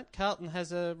McGovern, mate. Carlton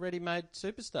has a ready-made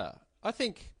superstar. I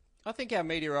think our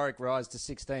meteoric rise to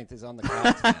 16th is on the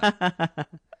cards now.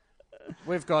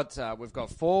 We've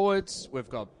got forwards, we've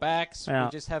got backs. We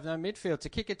just have no midfield to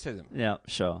kick it to them. Yeah,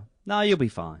 sure. No, you'll be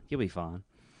fine. You'll be fine.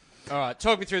 All right,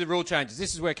 talk me through the rule changes.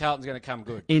 This is where Carlton's going to come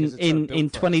good. In because it's sort of built in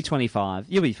for us. 2025,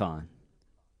 you'll be fine.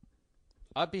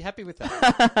 I'd be happy with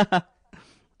that.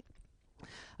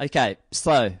 Okay,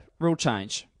 so rule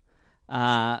change.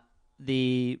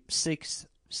 The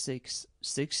 6-6-6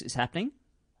 is happening.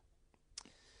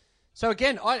 So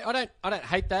again, I don't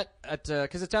hate that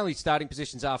because it's only starting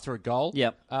positions after a goal.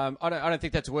 Yep. I don't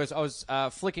think that's worse. I was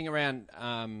flicking around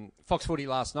Fox Footy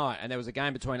last night, and there was a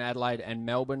game between Adelaide and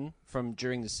Melbourne from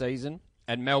during the season,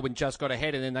 and Melbourne just got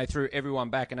ahead, and then they threw everyone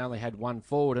back and only had one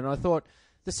forward. And I thought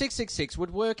the 6-6-6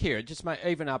 would work here. It just may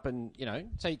even up, and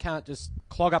so you can't just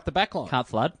clog up the back line. Can't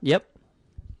flood. Yep.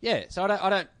 Yeah. So I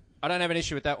don't have an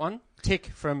issue with that one. Tick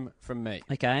from me.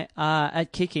 Okay.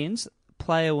 At kick-ins,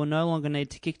 player will no longer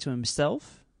need to kick to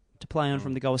himself to play on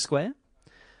from the goal square.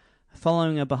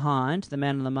 Following a behind, the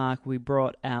man on the mark will be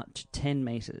brought out to 10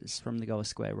 metres from the goal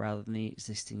square rather than the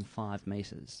existing 5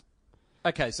 metres.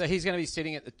 Okay, so he's going to be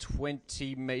sitting at the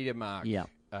 20-metre mark. Yeah.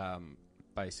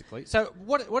 Basically. So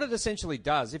what it essentially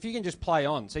does, if you can just play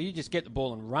on, so you just get the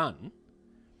ball and run,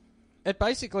 it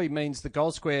basically means the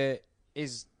goal square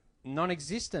is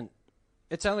non-existent.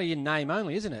 It's only in name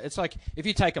only, isn't it? It's like if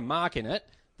you take a mark in it,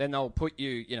 then they'll put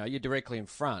you're directly in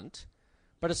front.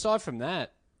 But aside from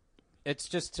that, it's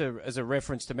just as a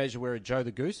reference to measure where a Joe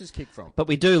the Goose is kicked from. But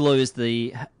we do lose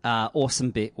the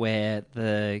awesome bit where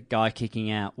the guy kicking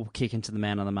out will kick into the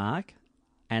man on the mark,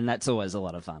 and that's always a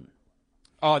lot of fun.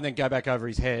 Oh, and then go back over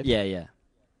his head. Yeah, yeah.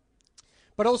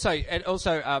 But it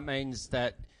also means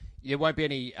that there won't be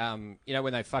any,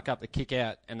 when they fuck up the kick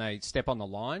out and they step on the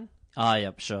line. Oh,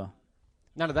 yep, sure.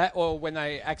 None of that. Or when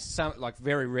they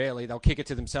very rarely, they'll kick it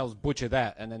to themselves, butcher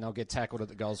that, and then they'll get tackled at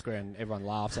the goal square and everyone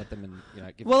laughs at them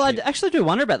and, give Well, a I shit. actually do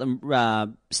wonder about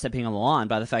them stepping on the line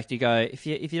by the fact you go, if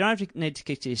you don't have to need to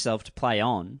kick to yourself to play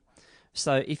on,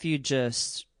 so if you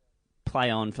just play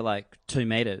on for 2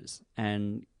 metres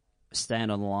and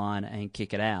stand on the line and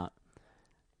kick it out,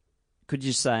 could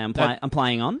you say I'm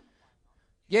playing on?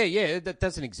 Yeah, that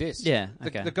doesn't exist. Yeah,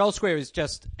 okay. The goal square is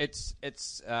just, it's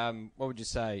what would you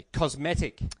say,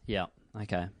 cosmetic. Yeah,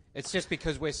 okay. It's just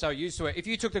because we're so used to it. If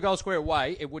you took the goal square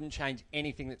away, it wouldn't change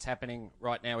anything that's happening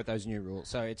right now with those new rules.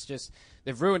 So it's just,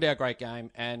 they've ruined our great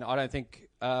game, and I don't think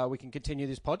we can continue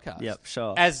this podcast. Yep,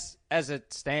 sure. As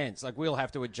it stands, we'll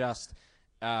have to adjust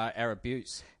our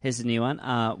abuse. Here's a new one.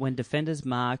 When defenders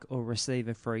mark or receive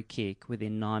a free kick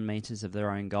within 9 metres of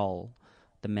their own goal,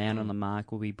 the man on the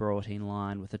mark will be brought in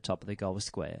line with the top of the goal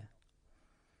square.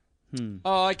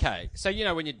 Oh, okay. So,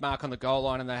 when you'd mark on the goal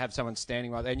line and they have someone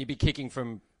standing right there and you'd be kicking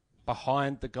from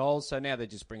behind the goal, so now they're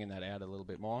just bringing that out a little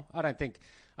bit more. I don't think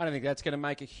that's going to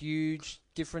make a huge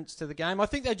difference to the game. I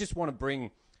think they just want to bring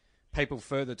people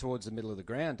further towards the middle of the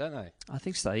ground, don't they? I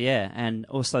think so, yeah. And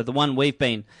also the one we've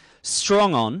been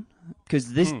strong on,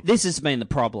 because this has been the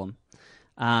problem.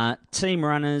 Team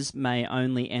runners may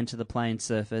only enter the playing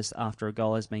surface after a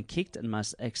goal has been kicked and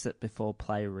must exit before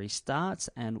play restarts,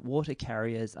 and water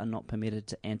carriers are not permitted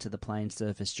to enter the playing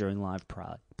surface during live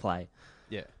play.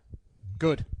 Yeah.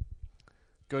 Good.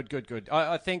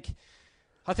 I think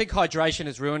hydration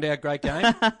has ruined our great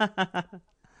game.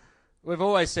 We've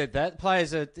always said that.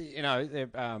 Players are,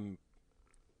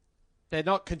 they're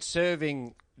not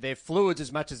conserving their fluids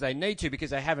as much as they need to because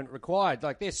they haven't required.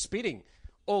 They're spitting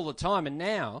all the time, and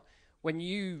now when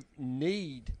you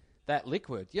need that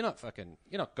liquid, you're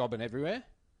not gobbing everywhere.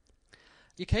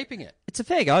 You're keeping it. It's a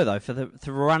fair go though for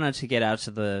the runner to get out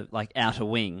to the outer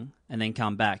wing and then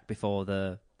come back before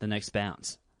the next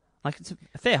bounce. It's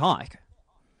a fair hike.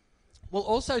 Well,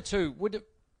 also too,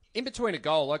 in between a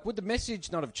goal, would the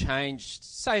message not have changed?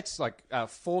 Say it's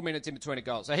 4 minutes in between a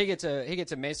goal, so he gets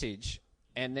a message,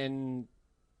 and then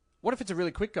what if it's a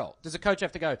really quick goal? Does the coach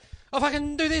have to go, "Oh, if I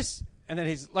can do this"? And then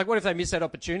he's what if they miss that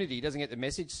opportunity? He doesn't get the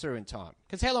message through in time.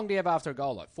 Because how long do you have after a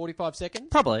goal? 45 seconds?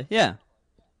 Probably, yeah.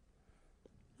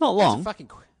 Not long.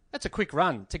 That's a quick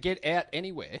run to get out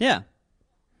anywhere. Yeah.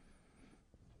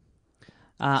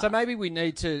 So maybe we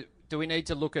need to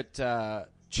look at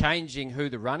changing who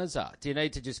the runners are? Do you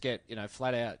need to just get,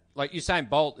 flat out, like Usain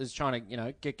Bolt is trying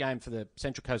to, get game for the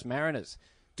Central Coast Mariners.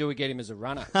 Do we get him as a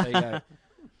runner? So you go,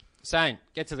 Usain,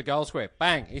 get to the goal square.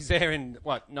 Bang. He's there in,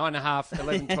 9.5,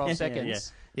 11, 12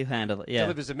 seconds. Yeah. You handle it, yeah.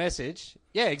 Delivers a message.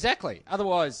 Yeah, exactly.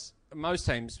 Otherwise, most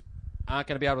teams aren't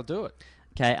going to be able to do it.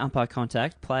 Okay, umpire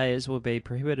contact. Players will be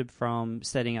prohibited from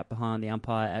setting up behind the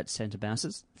umpire at centre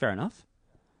bounces. Fair enough.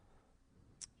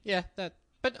 Yeah, but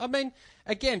I mean,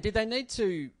 again, did they need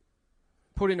to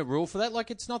put in a rule for that?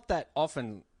 It's not that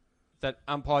often that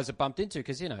umpires are bumped into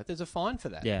because, there's a fine for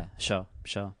that. Yeah, sure,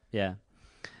 yeah.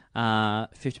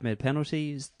 50-metre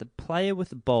penalties. The player with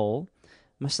the ball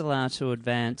must be allowed to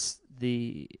advance.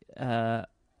 He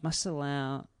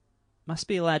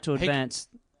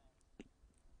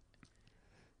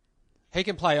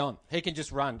can play on. He can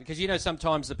just run. Because,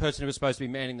 sometimes the person who was supposed to be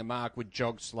manning the mark would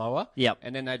jog slower. Yep.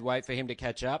 And then they'd wait for him to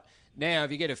catch up. Now,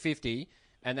 if you get a 50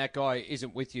 and that guy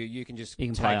isn't with you, you can just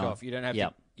take off. You don't have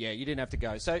to. Yeah, you didn't have to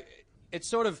go. So it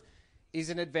sort of is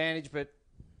an advantage, but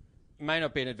may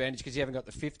not be an advantage because you haven't got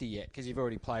the 50 yet because you've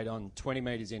already played on 20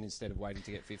 metres in instead of waiting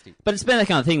to get 50. But it's been that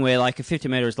kind of thing where like a 50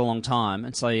 metre is a long time,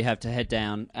 and so you have to head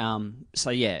down. So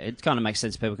yeah, it kind of makes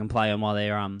sense people can play on while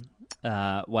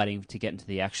they're waiting to get into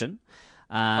the action.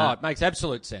 It makes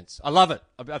absolute sense. I love it.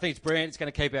 I think it's brilliant. It's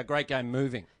going to keep our great game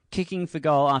moving. Kicking for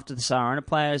goal after the siren. A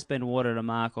player has been awarded a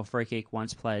mark or free kick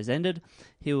once play has ended.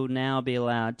 He will now be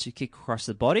allowed to kick across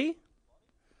the body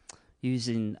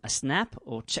using a snap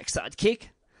or checkside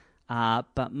kick,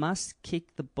 but must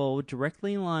kick the ball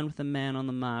directly in line with the man on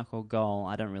the mark or goal.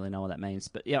 I don't really know what that means,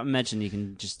 but yeah, I imagine you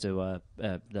can just do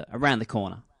around the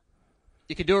corner.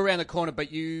 You can do around the corner,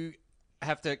 but you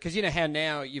have to, because you know how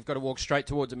now you've got to walk straight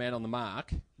towards a man on the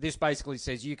mark. This basically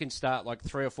says you can start like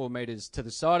 3 or 4 metres to the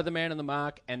side of the man on the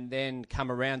mark and then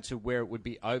come around to where it would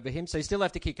be over him. So you still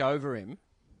have to kick over him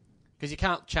because you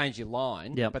can't change your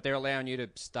line, but they're allowing you to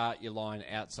start your line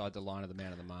outside the line of the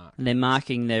man on the mark. And they're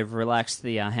marking, they've relaxed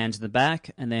the hands in the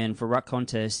back, and then for ruck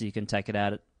contests you can take it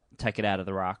out of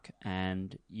the ruck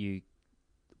and you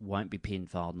won't be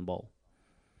pinned for holding the ball.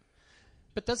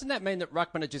 But doesn't that mean that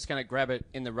ruckmen are just going to grab it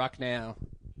in the ruck now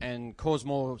and cause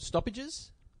more stoppages?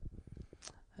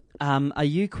 Are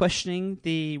you questioning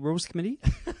the rules committee?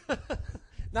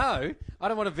 No, I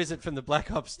don't want to visit from the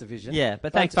Black Ops division. Yeah,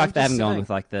 but thank fuck they haven't gone with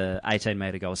like the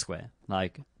 18-metre goal square.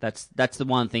 Like that's the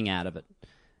one thing out of it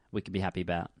we could be happy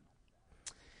about.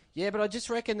 Yeah, but I just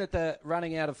reckon that the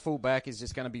running out of full back is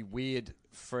just going to be weird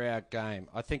for our game.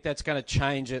 I think that's going to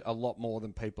change it a lot more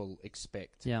than people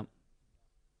expect. Yeah.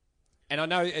 And I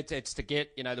know it's to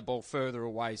get, the ball further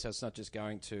away, so it's not just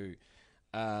going to,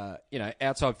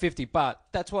 outside 50. But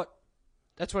that's what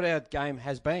our game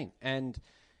has been, and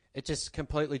it just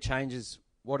completely changes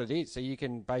what it is. So you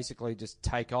can basically just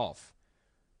take off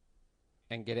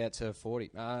and get out to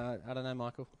 40. I don't know,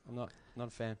 Michael. I'm not a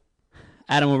fan.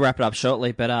 Adam will wrap it up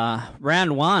shortly, but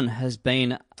round 1 has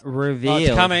been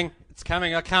revealed. Oh, it's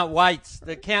coming. I can't wait.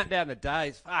 The countdown to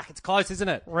days. Fuck, it's close, isn't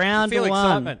it? Round 1.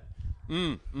 Excitement.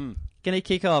 Going to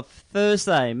kick off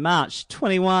Thursday, March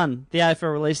 21. The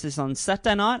AFL released this on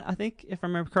Saturday night, I think, if I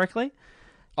remember correctly.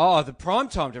 Oh, the prime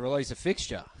time to release a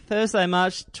fixture. Thursday,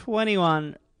 March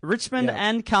 21, Richmond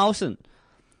and Carlton.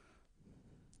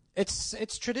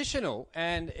 It's traditional,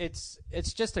 and it's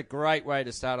just a great way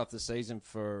to start off the season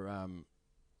for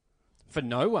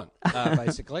no one,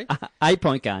 basically.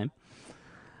 8-point game.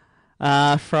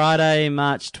 Friday,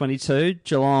 March 22,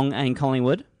 Geelong and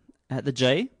Collingwood at the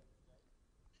G.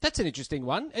 That's an interesting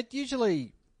one. Do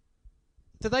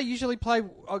they usually play?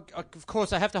 Of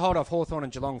course, they have to hold off Hawthorn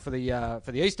and Geelong for the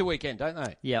Easter weekend, don't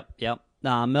they? Yep.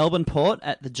 Melbourne Port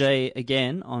at the G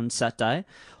again on Saturday.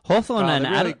 Hawthorn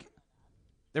and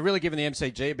they're really giving the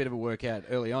MCG a bit of a workout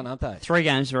early on, aren't they? 3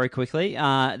 games very quickly.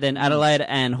 Then Adelaide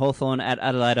and Hawthorn at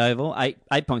Adelaide Oval,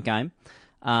 8-point game.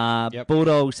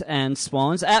 Bulldogs and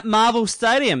Swans at Marvel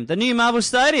Stadium, the new Marvel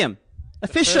Stadium.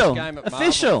 Official.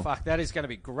 Marvel. Fuck, that is going to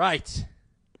be great.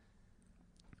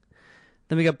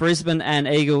 Then we got Brisbane and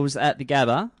Eagles at the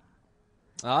Gabba.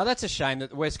 Oh, that's a shame that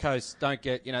the West Coast don't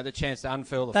get, the chance to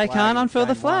unfurl the flag. They can't unfurl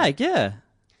the flag, yeah.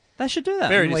 They should do that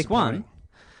in week 1.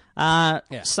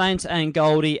 Saints and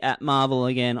Goldie at Marvel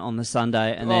again on the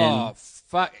Sunday. And then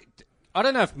fuck. I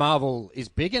don't know if Marvel is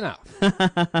big enough.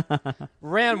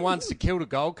 Round 1's to kill the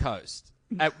Gold Coast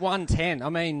at 110. I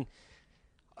mean,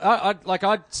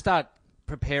 I'd start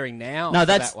preparing now for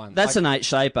that one. That's an 8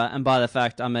 shaper, and by the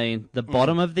fact, I mean the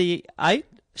bottom of the 8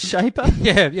 shaper.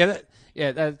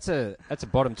 That's a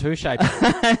bottom 2 shaper.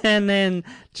 And then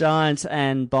Giants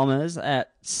and Bombers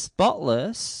at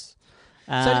Spotless.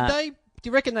 Do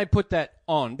you reckon they put that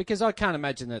on? Because I can't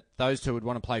imagine that those two would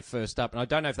want to play first up, and I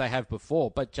don't know if they have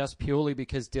before, but just purely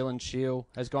because Dylan Shield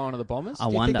has gone to the Bombers? I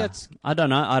wonder. I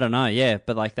don't know, yeah,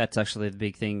 but like that's actually the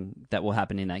big thing that will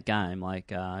happen in that game. Like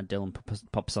Dylan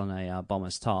pops on a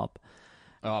Bombers top.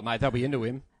 Oh, mate, they'll be into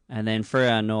him. And then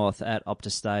Freo North at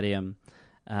Optus Stadium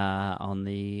on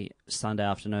the Sunday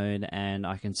afternoon, and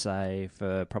I can say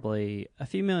for probably a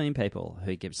few million people,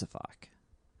 who gives a fuck?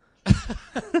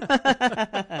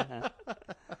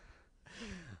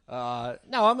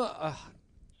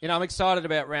 I'm excited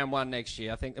about round 1 next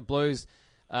year. I think the Blues,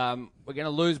 we're going to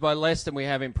lose by less than we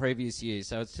have in previous years.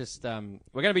 So it's just we're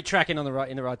going to be tracking in the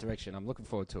right direction. I'm looking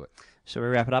forward to it. Shall we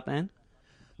wrap it up, man?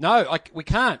 No, we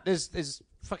can't. There's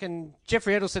fucking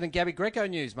Jeffrey Edelson and Gabby Greco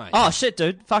news, mate. Oh, shit,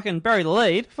 dude. Fucking bury the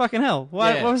lead. Fucking hell.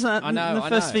 Why, Yeah, what was that I know, in the I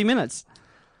first know. few minutes?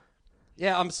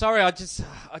 Yeah, I'm sorry. I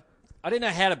didn't know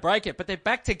how to break it, but they're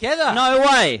back together. No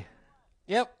way.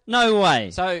 Yep. No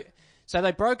way. So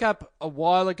they broke up a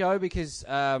while ago because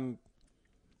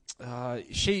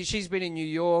she's been in New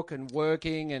York and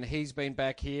working, and he's been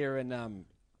back here, and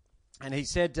he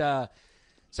said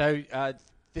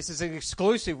this is an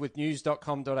exclusive with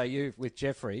news.com.au with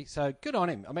Jeffrey. So good on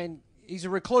him. I mean, he's a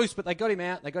recluse, but they got him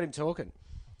out. They got him talking.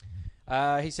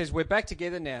 He says, we're back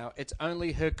together now. It's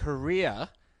only her career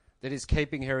that is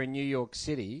keeping her in New York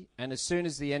City. And as soon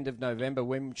as the end of November,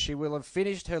 when she will have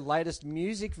finished her latest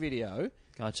music video,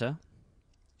 Gotcha.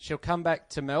 she'll come back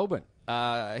to Melbourne.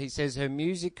 He says her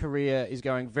music career is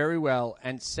going very well.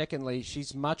 And secondly,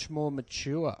 she's much more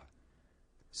mature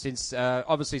since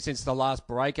the last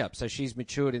breakup. So she's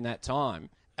matured in that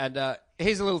time. And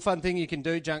here's a little fun thing you can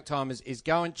do, Junk Timers, is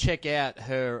go and check out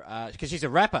her, because she's a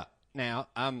rapper now,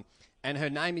 and her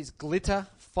name is Glitter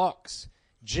Fox.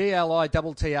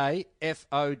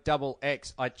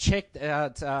 GLITTAFOXX. I checked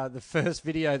out the first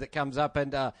video that comes up,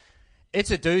 and it's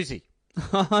a doozy.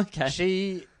 Okay.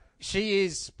 She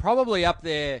is probably up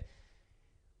there.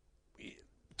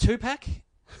 Tupac?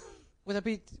 Would that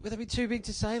be too big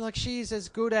to say? Like, she is as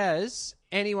good as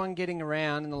anyone getting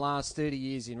around in the last 30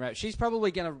 years in rap. She's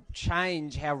probably going to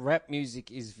change how rap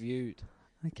music is viewed.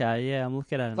 Okay, yeah, I'm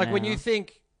looking at it Like, now. when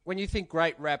you think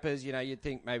great rappers, you know, you'd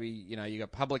think maybe, you know, you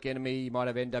got Public Enemy, you might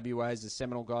have NWA as the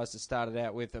seminal guys to start it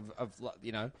out with of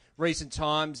you know, recent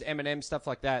times, Eminem, stuff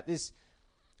like that. This,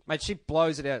 mate, she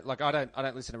blows it out. Like, I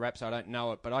don't listen to rap, so I don't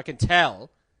know it, but I can tell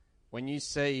when you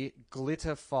see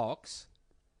Glitter Fox.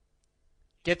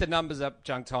 Get the numbers up,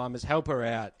 Junk Timers. Help her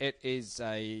out.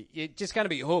 You're just going to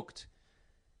be hooked,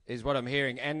 is what I'm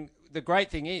hearing. And the great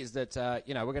thing is that,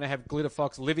 you know, we're going to have Glitter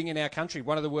Fox living in our country.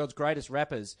 One of the world's greatest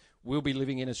rappers will be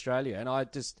living in Australia. And I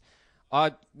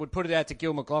would put it out to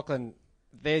Gil McLaughlin.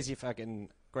 There's your fucking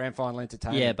grand final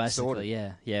entertainment. Yeah, basically,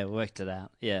 sorted. yeah, worked it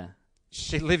out. Yeah.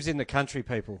 She lives in the country,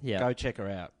 people. Yeah. Go check her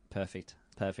out. Perfect.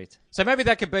 So maybe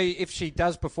that could be, if she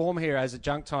does perform here as a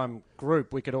Junk Time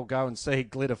group, we could all go and see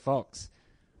Glitter Fox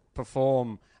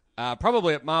perform,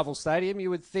 probably at Marvel Stadium, you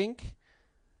would think.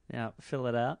 Yeah, fill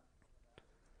it out.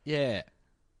 Yeah.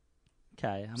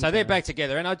 Okay. So they're back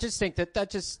together, and I just think that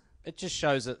it just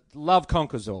shows that love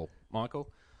conquers all, Michael.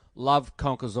 Love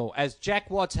conquers all. As Jack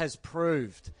Watts has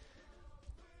proved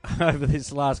over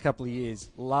this last couple of years,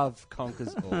 love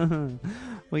conquers all.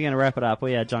 We're going to wrap it up.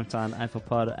 We are Junktime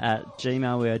AFLPod at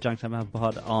Gmail. We are Junktime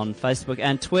AFLPod on Facebook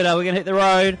and Twitter. We're going to hit the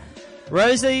road.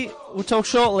 Rosie, we'll talk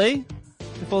shortly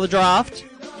before the draft.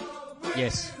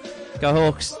 Yes. Go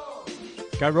Hawks.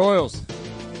 Go Royals.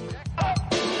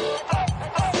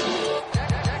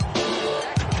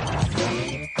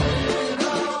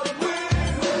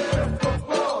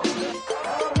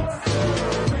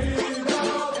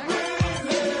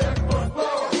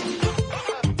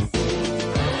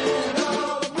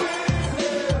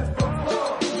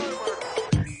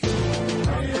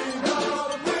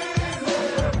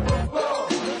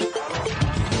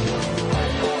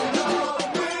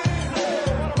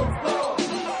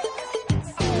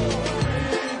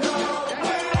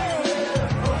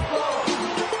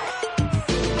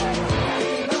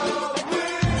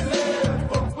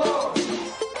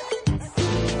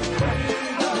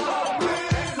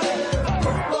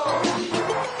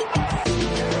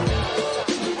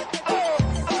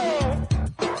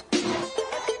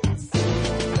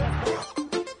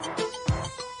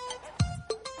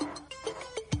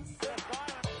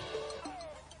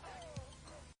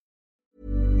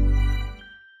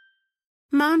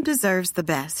 Mom deserves the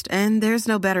best, and there's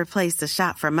no better place to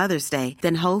shop for Mother's Day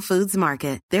than Whole Foods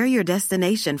Market. They're your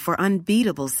destination for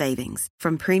unbeatable savings,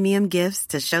 from premium gifts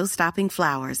to show-stopping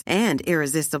flowers and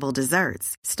irresistible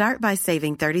desserts. Start by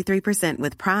saving 33%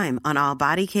 with Prime on all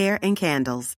body care and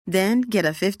candles. Then get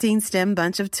a 15-stem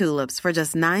bunch of tulips for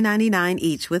just $9.99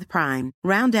 each with Prime.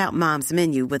 Round out Mom's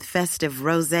menu with festive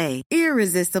rosé,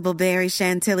 irresistible berry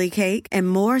chantilly cake, and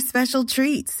more special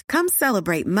treats. Come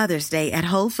celebrate Mother's Day at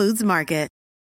Whole Foods Market.